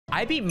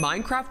I beat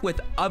Minecraft with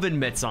oven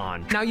mitts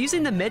on. Now,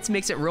 using the mitts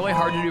makes it really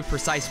hard to do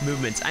precise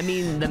movements. I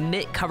mean, the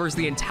mitt covers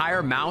the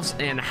entire mouse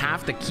and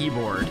half the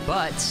keyboard.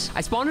 But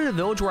I spawned in a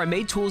village where I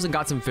made tools and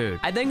got some food.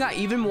 I then got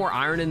even more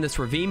iron in this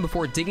ravine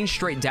before digging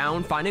straight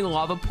down, finding a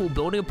lava pool,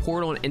 building a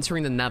portal, and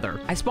entering the nether.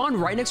 I spawned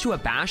right next to a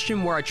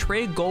bastion where I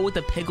traded gold with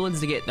the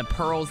piglins to get the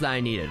pearls that I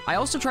needed. I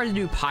also tried to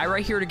do pie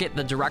right here to get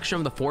the direction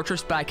of the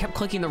fortress, but I kept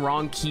clicking the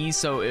wrong keys,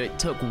 so it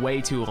took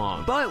way too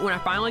long. But when I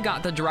finally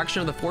got the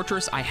direction of the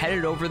fortress, I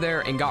headed over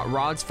there and got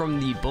rods from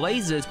the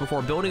blazes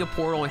before building a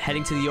portal and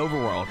heading to the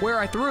overworld, where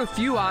I threw a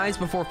few eyes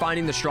before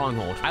finding the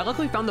stronghold. I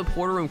luckily found the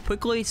portal room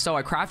quickly, so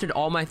I crafted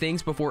all my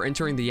things before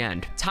entering the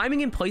end.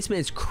 Timing and placement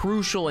is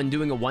crucial in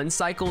doing a one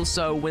cycle,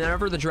 so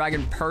whenever the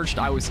dragon perched,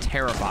 I was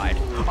terrified.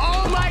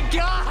 Oh my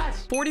gosh!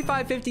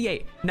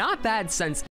 45:58. Not bad since